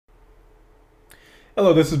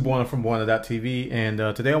Hello, this is Buona from Buona.tv, and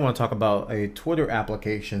today I want to talk about a Twitter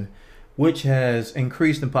application which has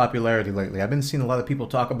increased in popularity lately. I've been seeing a lot of people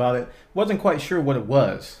talk about it. Wasn't quite sure what it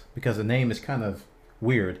was because the name is kind of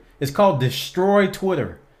weird. It's called Destroy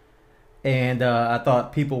Twitter, and I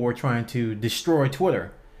thought people were trying to destroy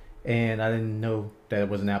Twitter, and I didn't know that it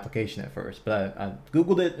was an application at first. But I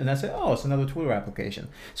Googled it and I said, oh, it's another Twitter application.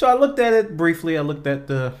 So I looked at it briefly. I looked at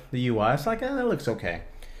the UI. It's like, it looks okay.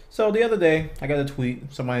 So the other day, I got a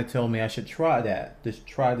tweet. Somebody told me I should try that. Just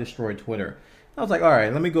try Destroy Twitter. I was like, all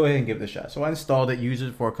right, let me go ahead and give it a shot. So I installed it, used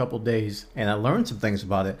it for a couple days, and I learned some things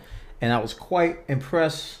about it. And I was quite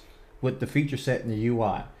impressed with the feature set in the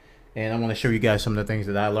UI. And I want to show you guys some of the things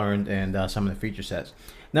that I learned and some of the feature sets.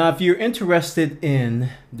 Now, if you're interested in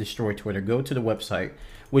Destroy Twitter, go to the website,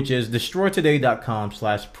 which is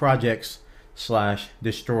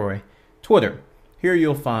destroytoday.com/projects/destroy Twitter. Here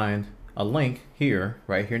you'll find a link here,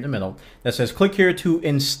 right here in the middle, that says click here to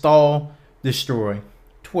install Destroy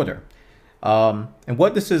Twitter. And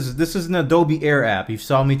what this is an Adobe Air app. You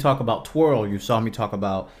saw me talk about Twirl. You saw me talk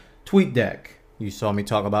about TweetDeck. You saw me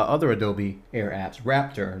talk about other Adobe Air apps.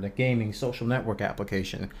 Raptor, the gaming social network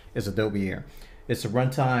application, is Adobe Air. It's a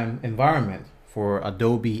runtime environment for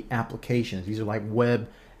Adobe applications. These are like web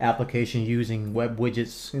applications using web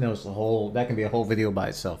widgets. You know, it's that can be a whole video by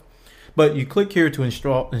itself. But you click here to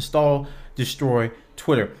install Destroy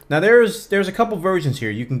Twitter. Now there's a couple versions here.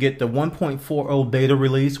 You can get the 1.40 beta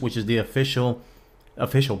release, which is the official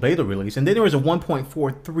beta release, and then there is a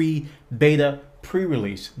 1.43 beta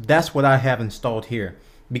pre-release. That's what I have installed here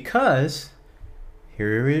because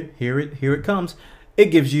here it comes. It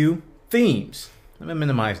gives you themes. Let me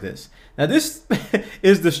minimize this. Now this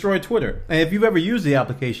is Destroy Twitter, and if you've ever used the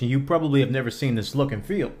application, you probably have never seen this look and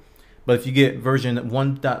feel. But if you get version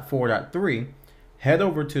 1.4.3, head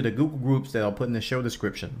over to the Google Groups that I'll put in the show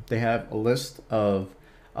description. They have a list of,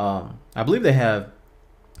 I believe they have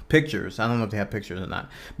pictures. I don't know if they have pictures or not.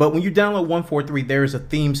 But when you download 1.4.3, there is a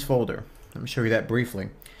themes folder. Let me show you that briefly.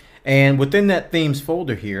 And within that themes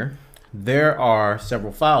folder here, there are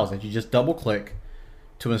several files that you just double click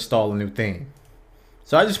to install a new theme.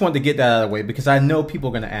 So I just wanted to get that out of the way because I know people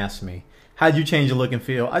are going to ask me, how'd you change the look and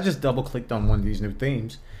feel? I just double clicked on one of these new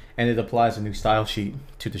themes, and it applies a new style sheet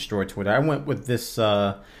to Destroy Twitter. I went with this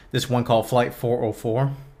this one called Flight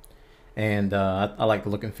 404, and I like the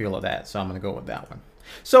look and feel of that, so I'm going to go with that one.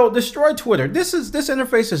 So Destroy Twitter. This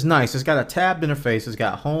interface is nice. It's got a tabbed interface. It's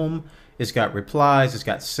got home. It's got replies. It's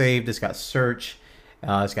got saved. It's got search.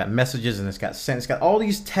 It's got messages, and it's got sent. It's got all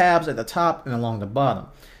these tabs at the top and along the bottom.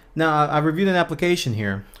 Now I reviewed an application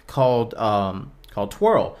here called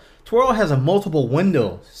Twirl. Twirl has a multiple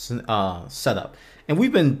window setup, and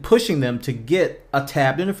we've been pushing them to get a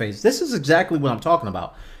tabbed interface. This is exactly what I'm talking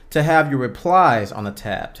about. To have your replies on a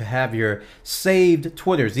tab, to have your saved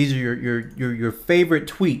Twitters. These are your favorite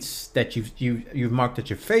tweets that you've marked as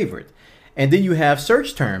your favorite, and then you have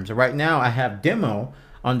search terms. Right now, I have demo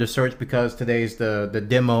under search because today's the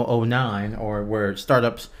demo 09, or where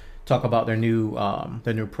startups talk about their new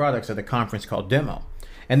products at a conference called Demo.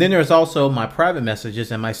 And then there's also my private messages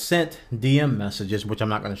and my sent DM messages, which I'm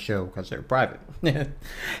not going to show because they're private.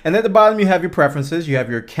 And at the bottom, you have your preferences, you have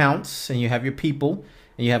your accounts, and you have your people,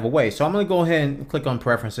 and you have away. So I'm going to go ahead and click on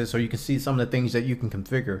preferences so you can see some of the things that you can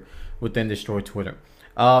configure within Destroy Twitter.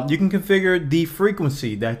 You can configure the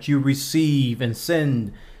frequency that you receive and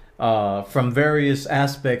send from various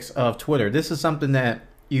aspects of Twitter. This is something that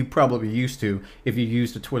you probably used to if you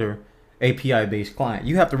use the Twitter API-based client.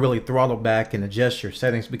 You have to really throttle back and adjust your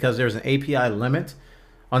settings because there's an API limit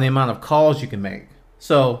on the amount of calls you can make.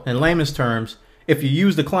 So in layman's terms, if you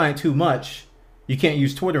use the client too much, you can't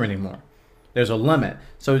use Twitter anymore. There's a limit.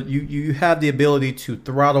 So you have the ability to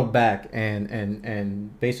throttle back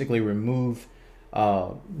and basically remove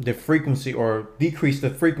the frequency or decrease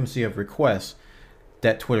the frequency of requests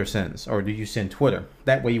that Twitter sends, or do you send Twitter?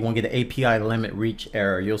 That way you won't get an API limit reach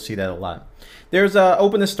error. You'll see that a lot. There's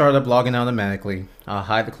open the startup, logging automatically,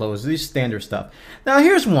 hide the close, these standard stuff. Now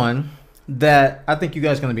here's one that I think you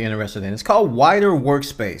guys are going to be interested in. It's called Wider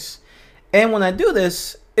Workspace. And when I do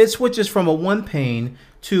this, it switches from a 1-pane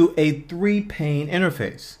to a 3-pane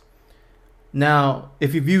interface. Now,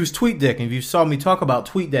 if you've used TweetDeck, and if you saw me talk about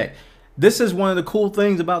TweetDeck, this is one of the cool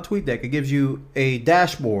things about TweetDeck. It gives you a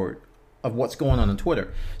dashboard of what's going on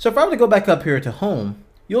Twitter. So if I were to go back up here to home,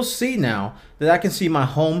 you'll see now that I can see my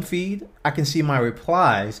home feed, I can see my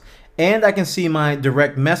replies, and I can see my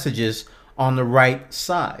direct messages on the right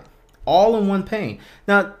side, all in one pane.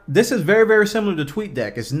 Now, this is very, very similar to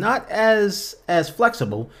TweetDeck. It's not as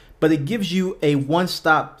flexible, but it gives you a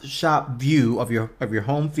one-stop shop view of your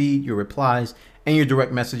home feed, your replies, and your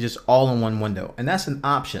direct messages all in one window. And that's an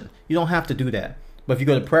option. You don't have to do that. But if you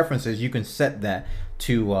go to preferences, you can set that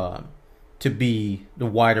to be the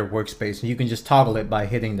wider workspace, and you can just toggle it by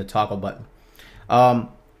hitting the toggle button.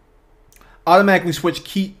 Automatically switch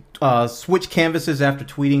canvases after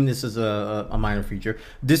tweeting. This is a minor feature.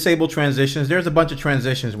 Disable transitions. There's a bunch of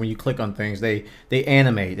transitions when you click on things. They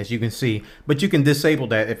animate, as you can see, but you can disable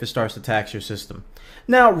that if it starts to tax your system.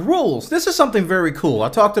 Now, rules. This is something very cool.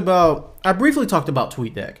 I briefly talked about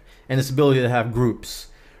TweetDeck and its ability to have groups.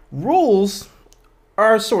 Rules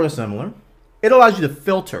are sort of similar. It allows you to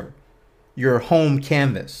filter your home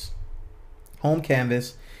canvas. Home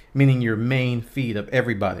canvas meaning your main feed of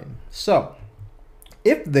everybody. So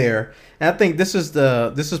if there, and I think this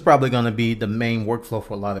is probably going to be the main workflow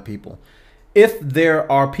for a lot of people. If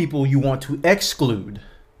there are people you want to exclude,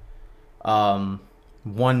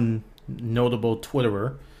 one notable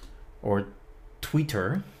Twitterer or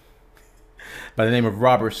tweeter by the name of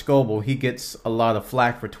Robert Scoble, he gets a lot of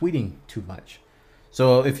flack for tweeting too much.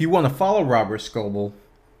 So if you want to follow Robert Scoble,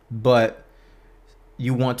 but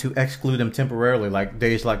you want to exclude him temporarily, like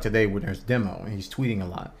days like today when there's demo and he's tweeting a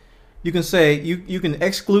lot, you can say you can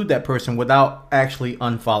exclude that person without actually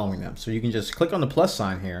unfollowing them. So you can just click on the plus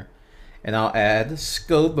sign here, and I'll add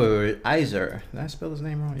Scoble Iser. Did I spell his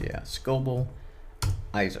name wrong? Yeah, Scoble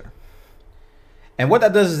Iser. And what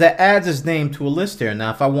that does is that adds his name to a list here.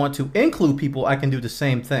 Now, if I want to include people, I can do the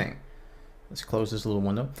same thing. Let's close this little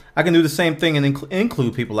window. I can do the same thing and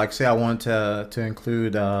include people. Like, say I want to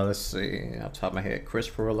include, let's see, off the top of my head, Chris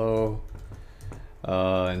Perillo,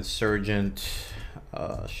 Insurgent,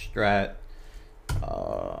 Strat,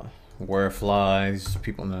 Where Flies,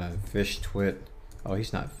 people in the Fish Twit. Oh,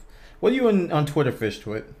 he's not. What are you on Twitter, Fish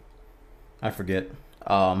Twit? I forget.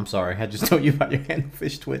 I'm sorry, I just told you about your handle,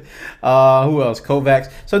 Fish Twit. Who else?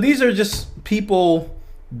 Kovacs. So these are just people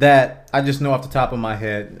that I just know off the top of my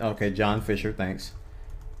head. Okay, John Fisher, thanks.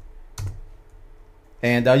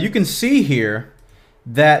 And you can see here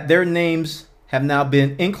that their names have now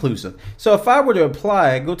been inclusive. So if I were to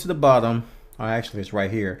apply, go to the bottom, or actually it's right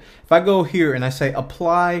here. If I go here and I say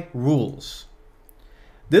apply rules,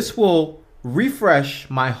 this will refresh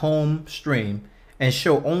my home stream and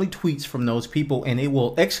show only tweets from those people, and it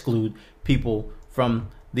will exclude people from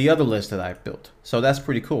the other list that I've built. So that's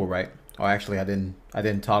pretty cool, right? Oh, actually, I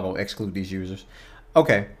didn't toggle exclude these users.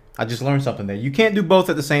 Okay, I just learned something there. You can't do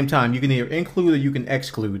both at the same time. You can either include or you can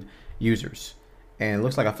exclude users. And it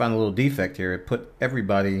looks like I found a little defect here. It put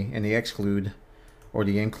everybody in the exclude or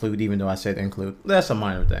the include, even though I said include. That's a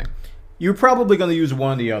minor thing. You're probably going to use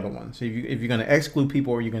one or the other one. So if you're going to exclude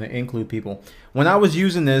people or you're going to include people. When I was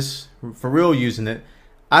using this, for real using it,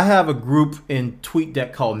 I have a group in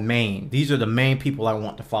TweetDeck called main. These are the main people I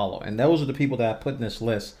want to follow. And those are the people that I put in this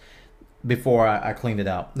list before I cleaned it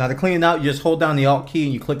out. Now to clean it out, you just hold down the Alt key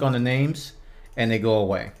and you click on the names and they go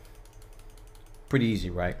away. Pretty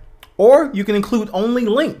easy, right? Or you can include only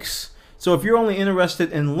links. So if you're only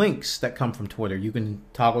interested in links that come from Twitter, you can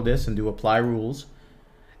toggle this and do apply rules.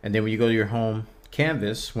 And then when you go to your home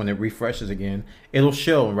canvas, when it refreshes again, it'll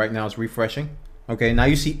show. Right now it's refreshing. Okay, now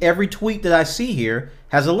you see every tweet that I see here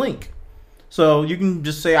has a link. So you can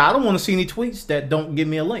just say, I don't want to see any tweets that don't give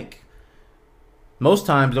me a link. Most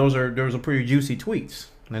times those are pretty juicy tweets.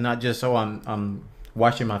 They're not just, oh, I'm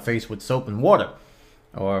washing my face with soap and water,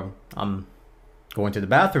 or I'm going to the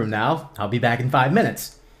bathroom now, I'll be back in 5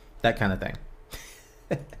 minutes. That kind of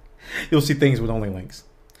thing. You'll see things with only links.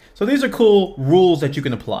 So these are cool rules that you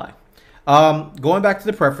can apply. Going back to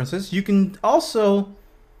the preferences, you can also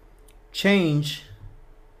change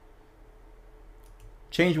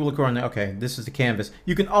will occur on the, okay, this is the canvas.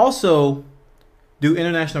 You can also do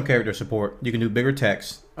international character support. You can do bigger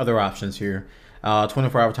text, other options here,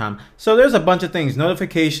 24-hour time. So there's a bunch of things.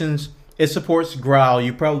 Notifications, it supports growl.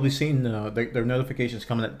 You've probably seen their notifications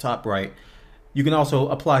coming at the top right. You can also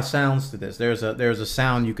apply sounds to this. There's a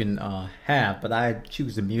sound you can have, but I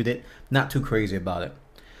choose to mute it. Not too crazy about it.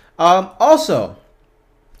 Also,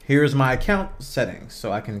 here's my account settings.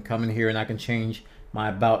 So I can come in here and I can change my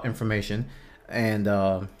about information, and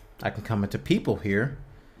I can come into people here.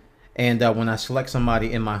 And when I select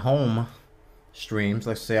somebody in my home streams,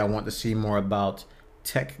 let's say I want to see more about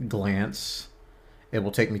Tech Glance, it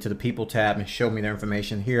will take me to the people tab and show me their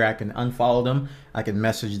information. Here I can unfollow them, I can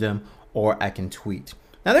message them, or I can tweet.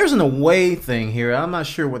 Now there's an away thing here. I'm not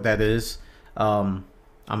sure what that is. I'm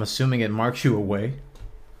assuming it marks you away.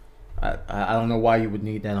 I don't know why you would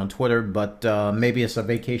need that on Twitter, but maybe it's a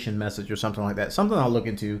vacation message or something like that. Something I'll look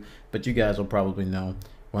into, but you guys will probably know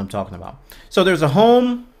what I'm talking about. So there's a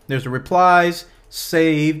home, there's the replies,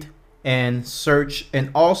 saved, and search.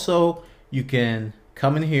 And also you can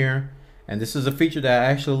come in here And this is a feature that I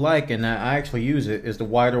actually like, and I actually use it, is the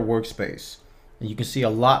wider workspace. And you can see a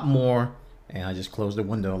lot more. And I just closed the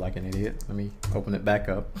window like an idiot. Let me open it back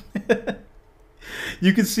up.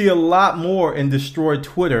 You can see a lot more in Destroy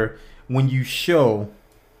Twitter when you show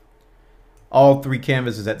all three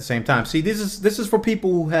canvases at the same time. See, this is for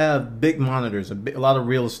people who have big monitors, a lot of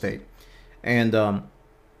real estate, and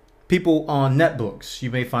people on netbooks.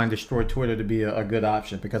 You may find Destroy Twitter to be a good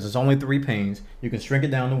option because it's only 3 panes. You can shrink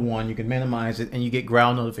it down to 1, you can minimize it, and you get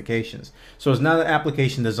ground notifications. So it's not an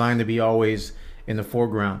application designed to be always in the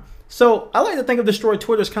foreground. So I like to think of Destroy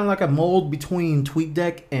Twitter as kind of like a mold between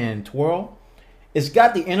TweetDeck and Twirl. It's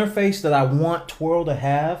got the interface that I want Twirl to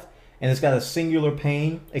have, and it's got a singular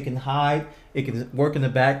pane. It can hide, it can work in the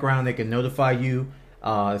background, it can notify you.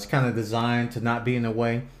 It's kind of designed to not be in the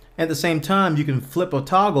way. At the same time, you can flip a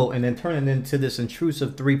toggle and then turn it into this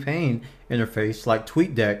intrusive 3-pane interface like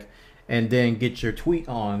TweetDeck, and then get your tweet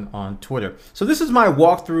on Twitter. So this is my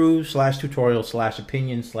walkthrough / tutorial /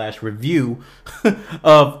 opinion / review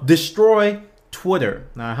of Destroy Twitter.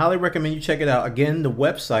 Now I highly recommend you check it out. Again, the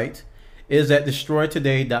website is at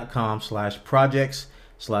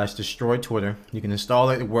destroytoday.com/projects/destroy Twitter. You can install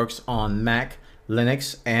it. It works on Mac,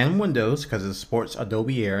 Linux, and Windows because it supports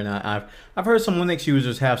Adobe Air. And I've heard some Linux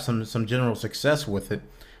users have some general success with it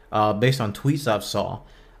based on tweets I've saw.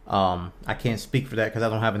 I can't speak for that because I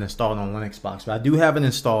don't have it installed on Linux box, but I do have it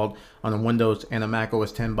installed on a Windows and a Mac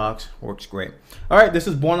OS 10 box. Works great. All right, this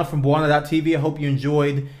is Buona from Buona.tv. I hope you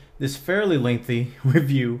enjoyed this fairly lengthy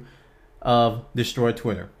review of Destroy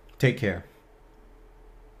Twitter. Take care.